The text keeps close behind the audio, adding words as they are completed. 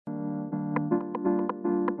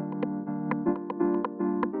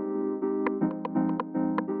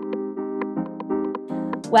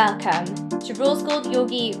Welcome to Rose Gold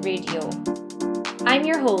Yogi Radio. I'm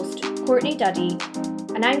your host, Courtney Duddy,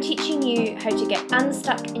 and I'm teaching you how to get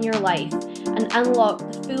unstuck in your life and unlock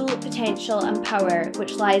the full potential and power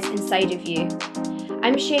which lies inside of you.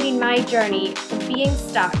 I'm sharing my journey from being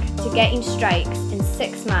stuck to getting strikes in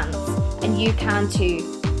 6 months, and you can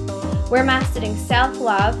too. We're mastering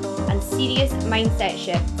self-love and serious mindset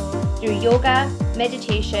shifts through yoga,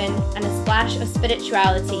 meditation, and a splash of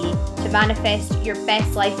spirituality to manifest your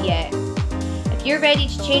best life yet. If you're ready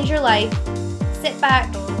to change your life, sit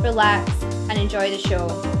back, relax, and enjoy the show.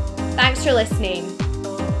 Thanks for listening.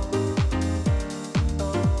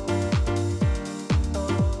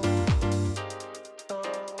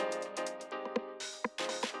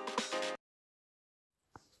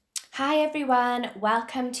 Hi everyone,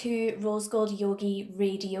 welcome to Rose Gold Yogi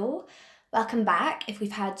Radio. Welcome back if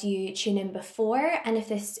we've had you tune in before, and if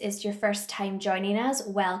this is your first time joining us,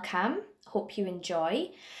 welcome. Hope you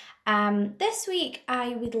enjoy. This week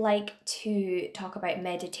I would like to talk about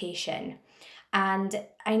meditation, and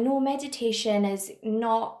I know meditation is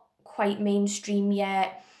not quite mainstream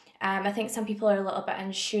yet. I think some people are a little bit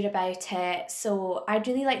unsure about it, so I'd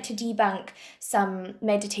really like to debunk some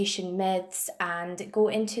meditation myths and go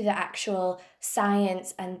into the actual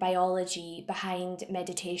science and biology behind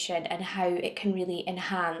meditation and how it can really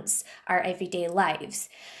enhance our everyday lives.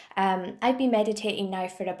 I've been meditating now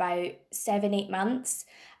for about 7-8 months,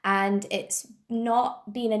 and it's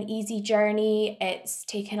not been an easy journey. It's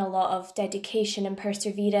taken a lot of dedication and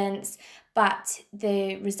perseverance, but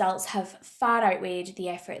the results have far outweighed the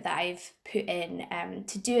effort that I've put in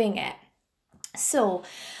to doing it. So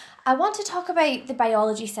I want to talk about the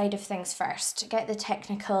biology side of things first, get the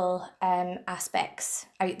technical aspects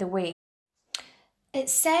out the way.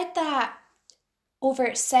 It's said that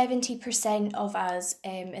over 70% of us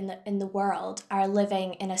in the world are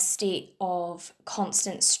living in a state of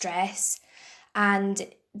constant stress, and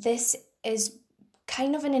this is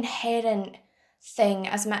kind of an inherent thing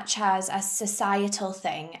as much as a societal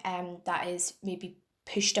thing that is maybe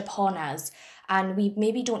pushed upon us, and we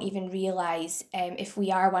maybe don't even realise if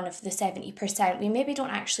we are one of the 70%, we maybe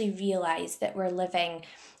don't actually realise that we're living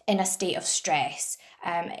in a state of stress,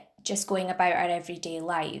 just going about our everyday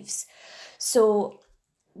lives. So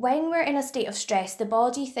when we're in a state of stress, the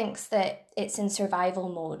body thinks that it's in survival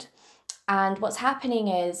mode, and what's happening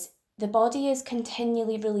is the body is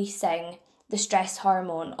continually releasing the stress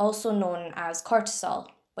hormone, also known as cortisol,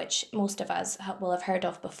 which most of us will have heard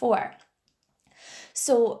of before.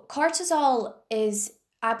 So cortisol is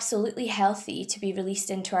absolutely healthy to be released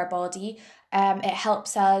into our body. It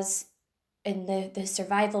helps us in the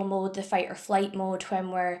survival mode, the fight or flight mode, when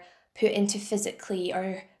we're put into physically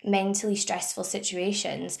or mentally stressful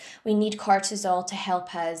situations. We need cortisol to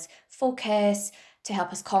help us focus, to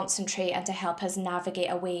help us concentrate, and to help us navigate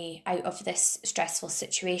a way out of this stressful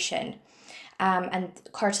situation. And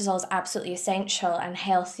cortisol is absolutely essential and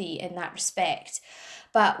healthy in that respect.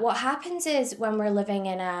 But what happens is when we're living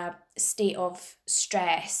in a state of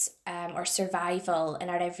stress or survival in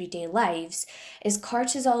our everyday lives, is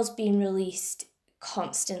cortisol is being released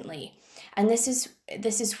constantly. And this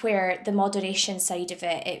is where the moderation side of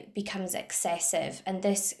it becomes excessive, and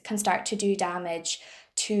this can start to do damage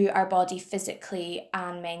to our body physically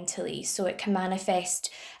and mentally. So it can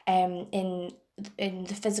manifest in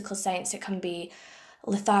the physical sense. It can be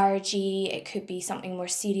lethargy, it could be something more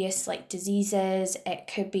serious like diseases, it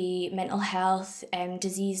could be mental health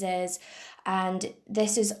diseases, and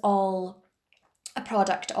this is all a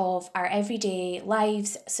product of our everyday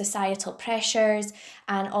lives, societal pressures,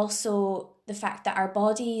 and also the fact that our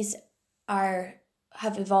bodies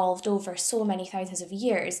have evolved over so many thousands of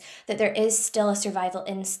years that there is still a survival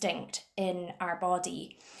instinct in our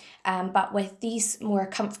body. But with these more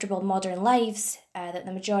comfortable modern lives that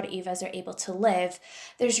the majority of us are able to live,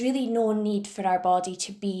 there's really no need for our body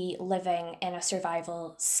to be living in a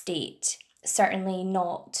survival state. Certainly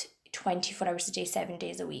not 24 hours a day, 7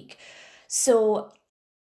 days a week. So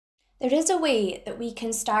there is a way that we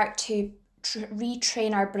can start to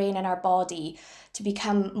retrain our brain and our body to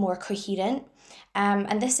become more coherent.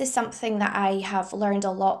 And this is something that I have learned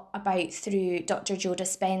a lot about through Dr. Joe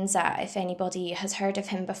Dispenza. If anybody has heard of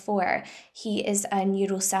him before, he is a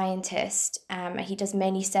neuroscientist. He does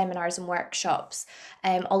many seminars and workshops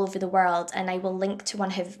all over the world, and I will link to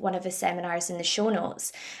one of his seminars in the show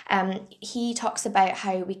notes. He talks about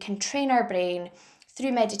how we can train our brain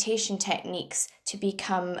through meditation techniques to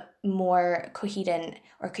become more coherent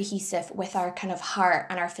or cohesive with our kind of heart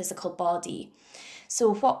and our physical body.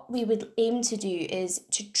 So what we would aim to do is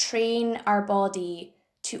to train our body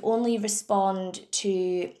to only respond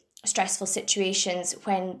to stressful situations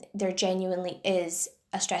when there genuinely is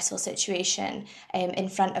a stressful situation in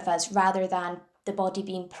front of us, rather than the body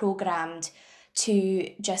being programmed to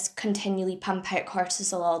just continually pump out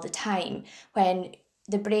cortisol all the time, when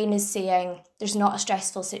the brain is saying there's not a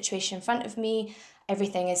stressful situation in front of me,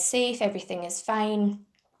 everything is safe, everything is fine.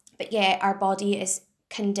 But yet our body is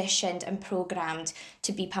conditioned and programmed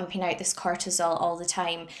to be pumping out this cortisol all the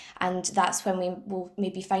time. And that's when we will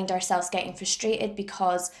maybe find ourselves getting frustrated,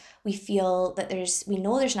 because we feel that we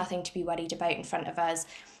know there's nothing to be worried about in front of us.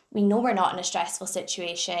 We know we're not in a stressful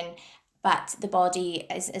situation, but the body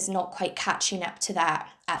is not quite catching up to that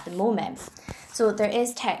at the moment. So there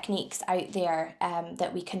is techniques out there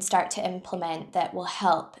that we can start to implement that will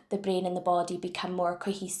help the brain and the body become more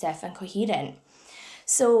cohesive and coherent.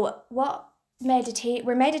 So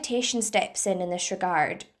where meditation steps in this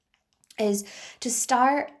regard is to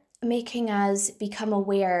start making us become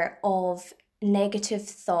aware of negative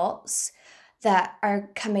thoughts that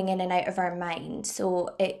are coming in and out of our mind.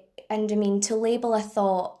 To label a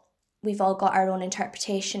thought, we've all got our own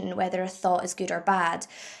interpretation whether a thought is good or bad,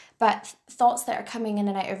 but thoughts that are coming in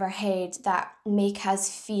and out of our head that make us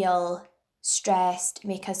feel stressed,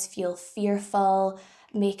 make us feel fearful,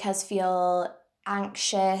 make us feel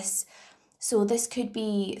anxious. So this could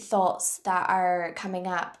be thoughts that are coming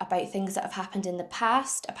up about things that have happened in the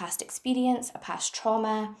past, a past experience, a past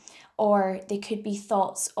trauma, or they could be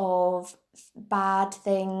thoughts of bad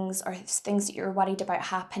things or things that you're worried about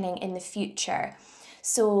happening in the future.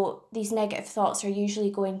 So these negative thoughts are usually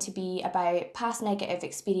going to be about past negative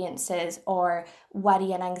experiences or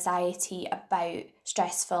worry and anxiety about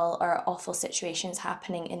stressful or awful situations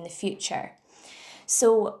happening in the future.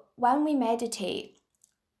 So when we meditate,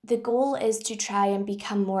 the goal is to try and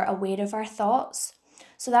become more aware of our thoughts.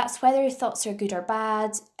 So that's whether thoughts are good or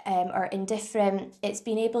bad or indifferent. It's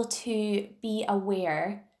being able to be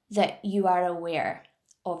aware that you are aware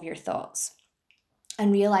of your thoughts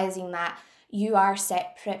and realizing that you are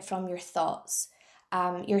separate from your thoughts.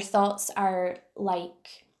 Your thoughts are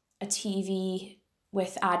like a TV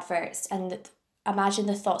with adverts, and imagine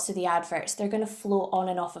the thoughts of the adverts. They're going to float on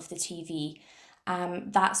and off of the TV.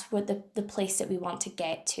 That's what the place that we want to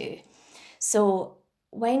get to. So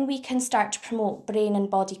when we can start to promote brain and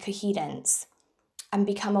body coherence and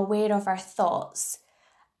become aware of our thoughts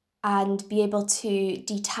and be able to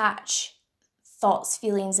detach thoughts,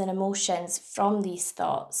 feelings, and emotions from these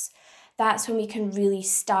thoughts, that's when we can really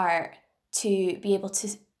start to be able to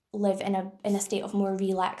live in a state of more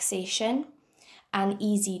relaxation and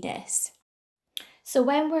easiness. So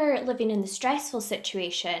when we're living in the stressful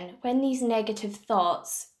situation, when these negative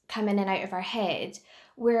thoughts come in and out of our head,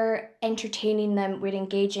 we're entertaining them, we're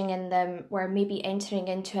engaging in them, we're maybe entering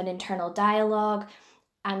into an internal dialogue,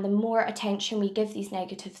 and the more attention we give these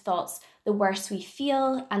negative thoughts, the worse we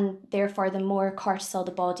feel, and therefore the more cortisol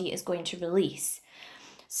the body is going to release.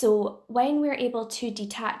 So when we're able to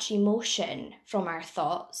detach emotion from our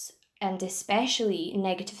thoughts, and especially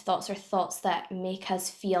negative thoughts or thoughts that make us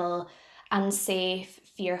feel unsafe,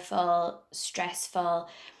 fearful, stressful,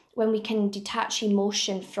 when we can detach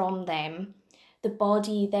emotion from them, the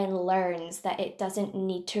body then learns that it doesn't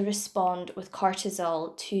need to respond with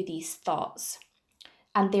cortisol to these thoughts.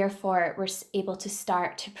 And therefore, we're able to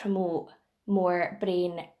start to promote more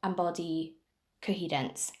brain and body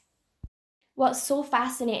coherence. What's so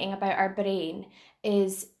fascinating about our brain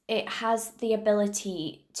is it has the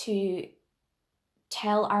ability to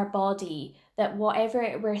tell our body that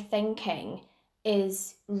whatever we're thinking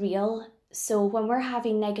is real. So when we're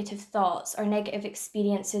having negative thoughts or negative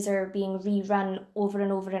experiences are being rerun over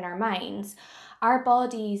and over in our minds, our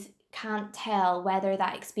bodies can't tell whether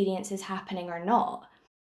that experience is happening or not.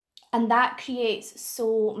 And that creates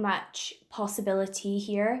so much possibility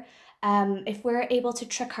here. If we're able to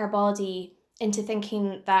trick our body into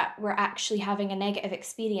thinking that we're actually having a negative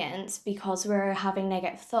experience because we're having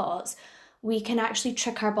negative thoughts, we can actually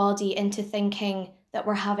trick our body into thinking that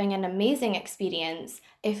we're having an amazing experience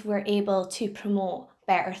if we're able to promote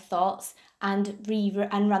better thoughts and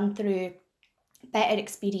run through better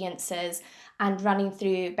experiences and running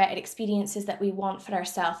through better experiences that we want for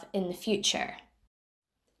ourselves in the future.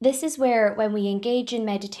 This is where, when we engage in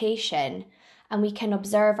meditation and we can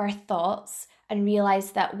observe our thoughts and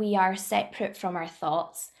realize that we are separate from our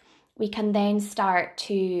thoughts, we can then start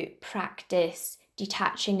to practice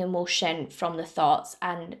detaching emotion from the thoughts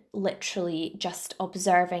and literally just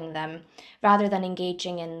observing them rather than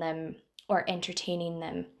engaging in them or entertaining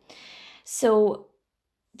them. So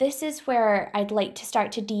this is where I'd like to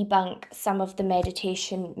start to debunk some of the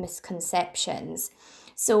meditation misconceptions.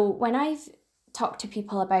 So when I've talk to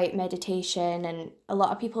people about meditation, and a lot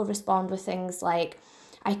of people respond with things like,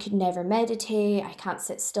 I could never meditate, I can't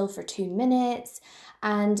sit still for 2 minutes.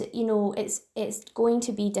 And, it's going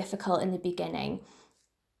to be difficult in the beginning.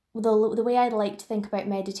 The way I like to think about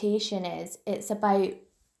meditation is it's about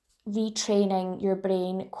retraining your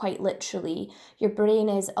brain quite literally. Your brain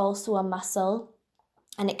is also a muscle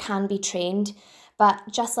and it can be trained. But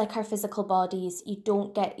just like our physical bodies, you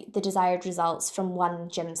don't get the desired results from one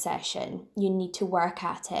gym session. You need to work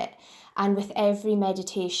at it. And with every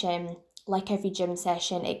meditation, like every gym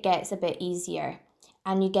session, it gets a bit easier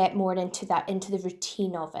and you get more into the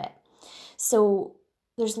routine of it. So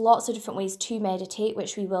there's lots of different ways to meditate,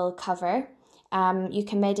 which we will cover. You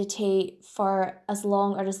can meditate for as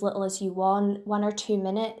long or as little as you want, 1 or 2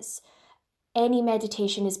 minutes. Any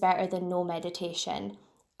meditation is better than no meditation,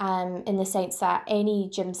 in the sense that any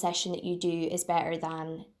gym session that you do is better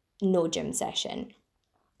than no gym session.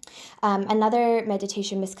 Another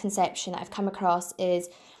meditation misconception that I've come across is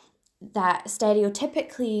that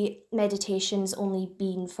stereotypically meditation's only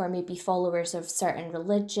been for maybe followers of certain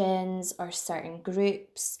religions or certain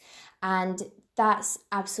groups, and that's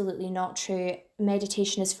absolutely not true.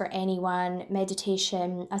 Meditation is for anyone.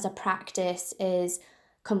 Meditation as a practice is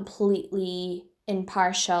completely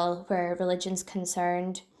impartial where religion's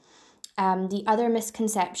concerned. The other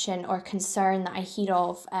misconception or concern that I hear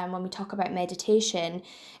of when we talk about meditation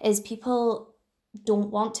is people don't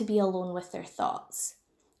want to be alone with their thoughts,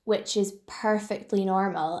 which is perfectly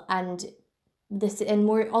normal, and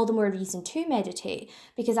all the more reason to meditate,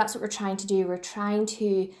 because that's what we're trying to do. We're trying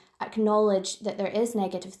to acknowledge that there is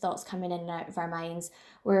negative thoughts coming in and out of our minds,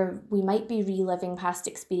 where we might be reliving past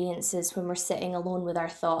experiences when we're sitting alone with our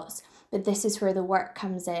thoughts. But this is where the work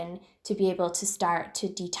comes in, to be able to start to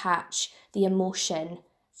detach the emotion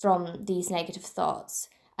from these negative thoughts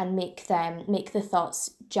and make the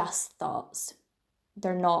thoughts just thoughts.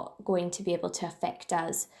 They're not going to be able to affect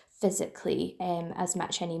us physically as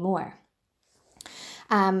much anymore.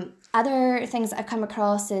 Other things that I've come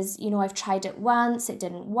across is, I've tried it once, it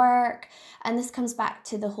didn't work. And this comes back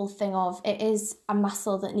to the whole thing of it is a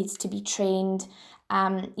muscle that needs to be trained.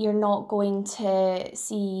 You're not going to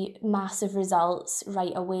see massive results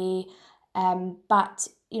right away. But,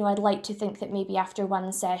 I'd like to think that maybe after one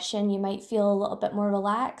session, you might feel a little bit more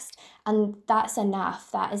relaxed, and that's enough.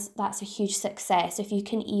 That's a huge success. If you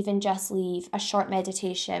can even just leave a short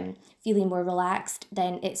meditation feeling more relaxed,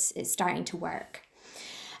 then it's starting to work.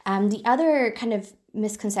 The other kind of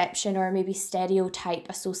misconception or maybe stereotype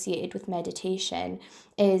associated with meditation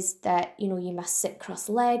is that, you must sit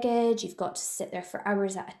cross-legged, you've got to sit there for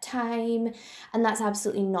hours at a time, and that's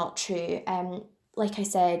absolutely not true. Like I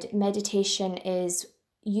said, meditation is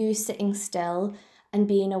you sitting still and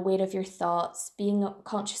being aware of your thoughts, being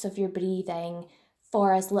conscious of your breathing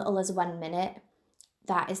for as little as 1 minute.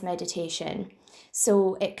 That is meditation.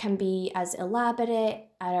 So it can be as elaborate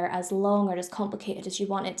or as long or as complicated as you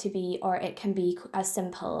want it to be, or it can be as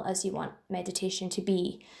simple as you want meditation to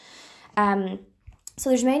be. So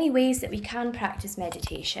there's many ways that we can practice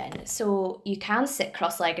meditation. So you can sit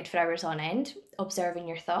cross-legged for hours on end, observing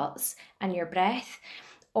your thoughts and your breath,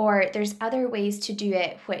 or there's other ways to do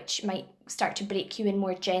it which might start to break you in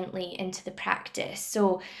more gently into the practice.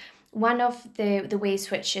 So one of the ways,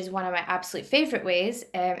 which is one of my absolute favourite ways,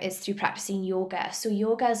 is through practicing yoga. So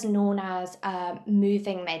yoga is known as a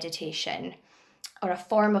moving meditation, or a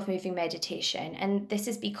form of moving meditation. And this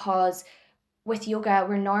is because with yoga,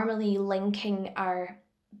 we're normally linking our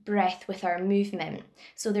breath with our movement.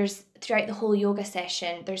 So throughout the whole yoga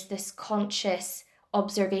session, there's this conscious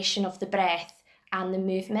observation of the breath and the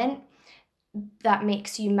movement that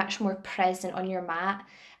makes you much more present on your mat,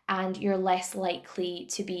 and you're less likely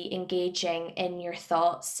to be engaging in your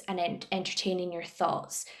thoughts and entertaining your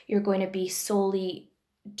thoughts. You're going to be solely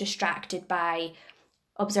distracted by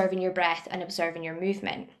observing your breath and observing your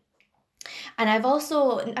movement. And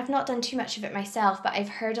I've not done too much of it myself, but I've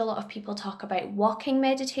heard a lot of people talk about walking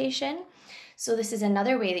meditation. So this is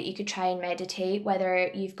another way that you could try and meditate,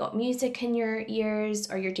 whether you've got music in your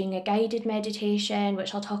ears or you're doing a guided meditation,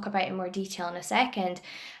 which I'll talk about in more detail in a second.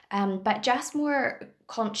 But just more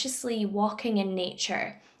consciously walking in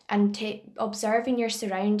nature and observing your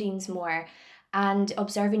surroundings more and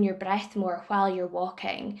observing your breath more while you're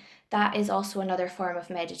walking. That is also another form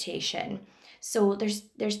of meditation. So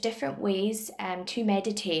there's different ways to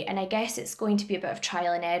meditate, and I guess it's going to be a bit of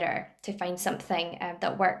trial and error to find something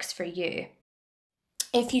that works for you.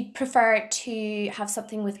 If you'd prefer to have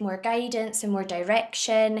something with more guidance and more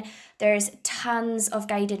direction, there's tons of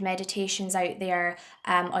guided meditations out there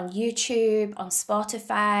on YouTube, on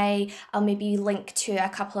Spotify. I'll maybe link to a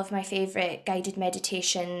couple of my favourite guided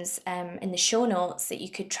meditations in the show notes that you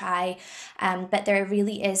could try. But there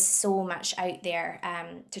really is so much out there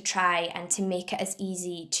to try and to make it as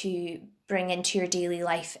easy to bring into your daily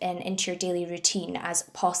life and into your daily routine as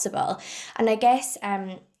possible. And I guess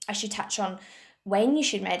I should touch on when you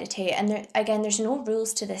should meditate. And again, there's no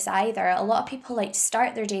rules to this either. A lot of people like to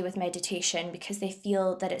start their day with meditation because they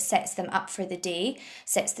feel that it sets them up for the day,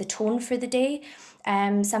 sets the tone for the day.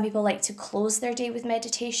 Some people like to close their day with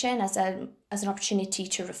meditation as an opportunity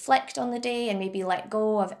to reflect on the day and maybe let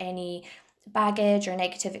go of any baggage or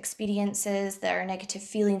negative experiences, there are negative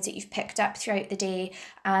feelings that you've picked up throughout the day,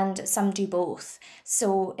 and some do both.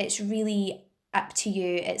 So it's really up to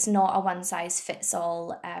you. It's not a one size fits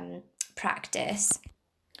all practice.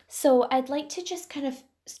 So I'd like to just kind of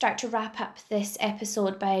start to wrap up this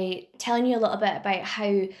episode by telling you a little bit about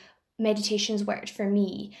how meditations worked for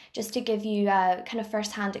me, just to give you a kind of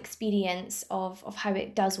first-hand experience of how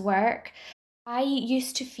it does work. I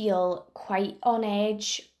used to feel quite on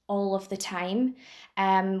edge all of the time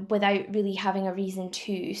without really having a reason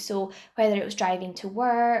to. So whether it was driving to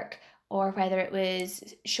work or whether it was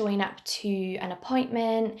showing up to an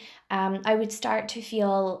appointment, I would start to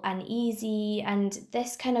feel uneasy, and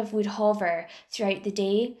this kind of would hover throughout the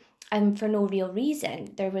day. For no real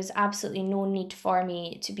reason. There was absolutely no need for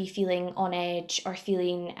me to be feeling on edge or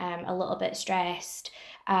feeling a little bit stressed.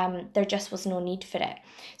 There just was no need for it.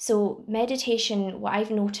 So meditation, what I've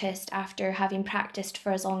noticed after having practiced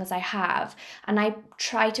for as long as I have, and I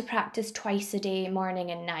try to practice twice a day, morning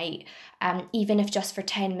and night, even if just for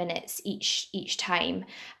 10 minutes each time.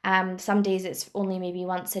 Some days it's only maybe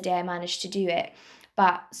once a day I manage to do it.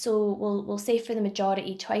 But so we'll say for the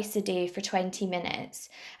majority, twice a day for 20 minutes.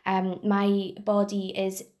 My body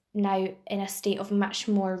is now in a state of much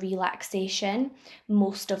more relaxation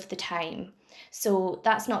most of the time. So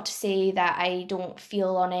that's not to say that I don't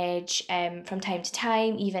feel on edge from time to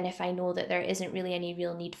time, even if I know that there isn't really any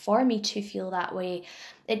real need for me to feel that way.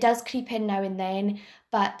 It does creep in now and then,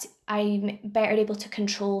 but I'm better able to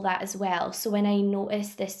control that as well. So when I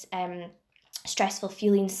notice this stressful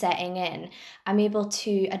feelings setting in, I'm able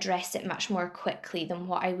to address it much more quickly than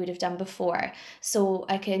what I would have done before. So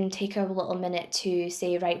I can take a little minute to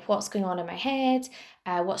say, right, what's going on in my head?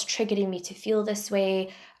 What's triggering me to feel this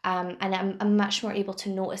way? And I'm much more able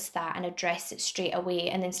to notice that and address it straight away,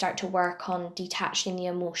 and then start to work on detaching the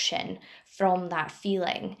emotion from that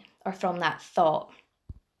feeling or from that thought.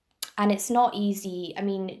 And it's not easy. I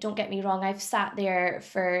mean, don't get me wrong, I've sat there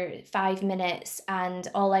for 5 minutes and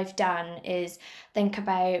all I've done is think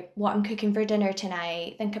about what I'm cooking for dinner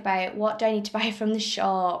tonight, think about what do I need to buy from the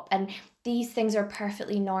shop. And these things are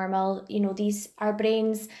perfectly normal. You know, our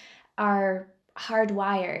brains are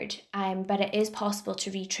hardwired, but it is possible to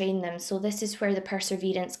retrain them. So this is where the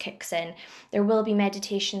perseverance kicks in. There will be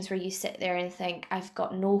meditations where you sit there and think, I've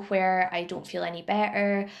got nowhere, I don't feel any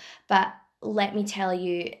better. But let me tell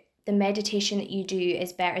you, the meditation that you do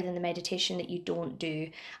is better than the meditation that you don't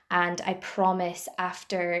do. And I promise,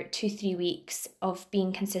 after 2-3 weeks of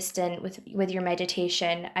being consistent with your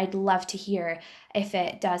meditation, I'd love to hear if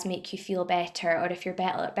it does make you feel better, or if you're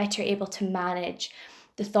better able to manage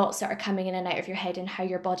the thoughts that are coming in and out of your head and how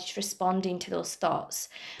your body's responding to those thoughts.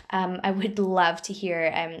 I would love to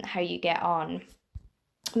hear how you get on.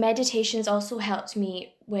 Meditations also helped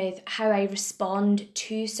me with how I respond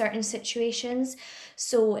to certain situations.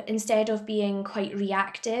 So instead of being quite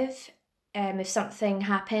reactive, if something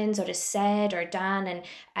happens or is said or done and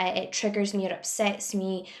it triggers me or upsets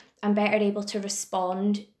me, I'm better able to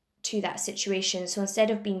respond to that situation. So instead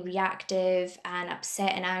of being reactive and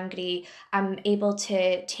upset and angry, I'm able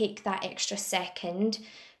to take that extra second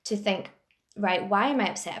to think, right, why am I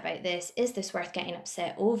upset about this? Is this worth getting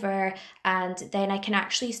upset over? And then I can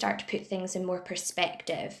actually start to put things in more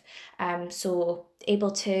perspective. So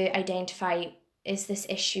able to identify, is this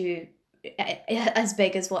issue as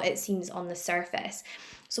big as what it seems on the surface?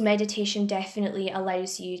 So meditation definitely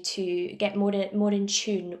allows you to get more in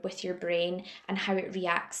tune with your brain and how it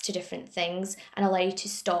reacts to different things, and allow you to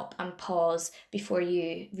stop and pause before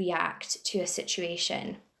you react to a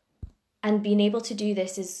situation. And being able to do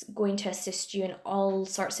this is going to assist you in all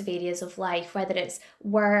sorts of areas of life, whether it's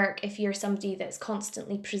work, if you're somebody that's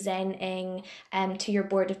constantly presenting to your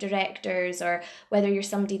board of directors, or whether you're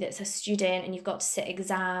somebody that's a student and you've got to sit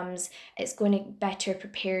exams. It's going to better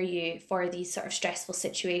prepare you for these sort of stressful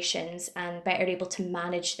situations and better able to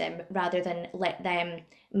manage them rather than let them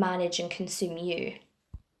manage and consume you.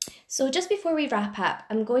 So just before we wrap up,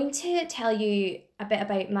 I'm going to tell you a bit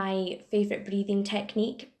about my favourite breathing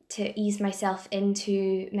technique to ease myself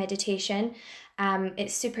into meditation.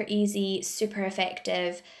 It's super easy, super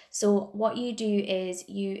effective. So what you do is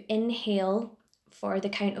you inhale for the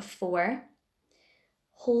count of 4,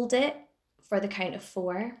 hold it for the count of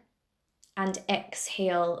 4, and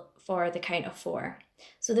exhale for the count of 4.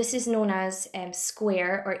 So this is known as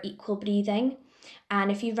square or equal breathing.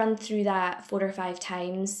 And if you run through that 4 or 5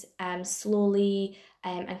 times slowly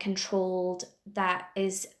and controlled, that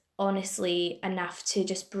is honestly enough to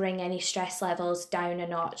just bring any stress levels down a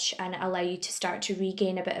notch and allow you to start to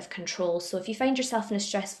regain a bit of control. So if you find yourself in a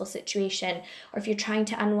stressful situation, or if you're trying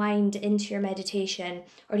to unwind into your meditation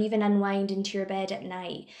or even unwind into your bed at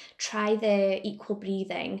night, try the equal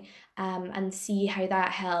breathing and see how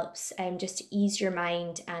that helps just to ease your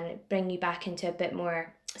mind and bring you back into a bit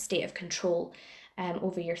more state of control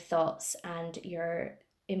over your thoughts and your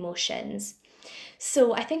emotions.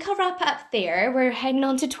 So I think I'll wrap it up there. We're heading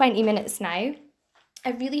on to 20 minutes now.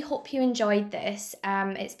 I really hope you enjoyed this.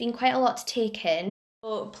 It's been quite a lot to take in.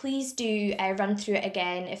 So please do run through it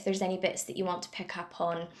again if there's any bits that you want to pick up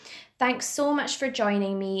on. Thanks so much for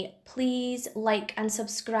joining me. Please like and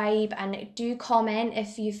subscribe, and do comment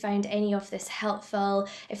if you found any of this helpful,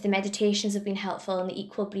 if the meditations have been helpful and the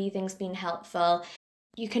equal breathing's been helpful.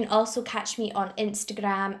 You can also catch me on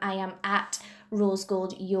Instagram. I am at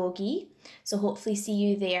rosegoldyogi. So hopefully see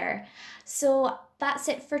you there. So that's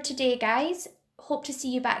it for today, guys. Hope to see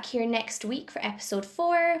you back here next week for episode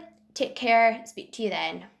 4. Take care. Speak to you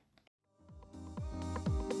then.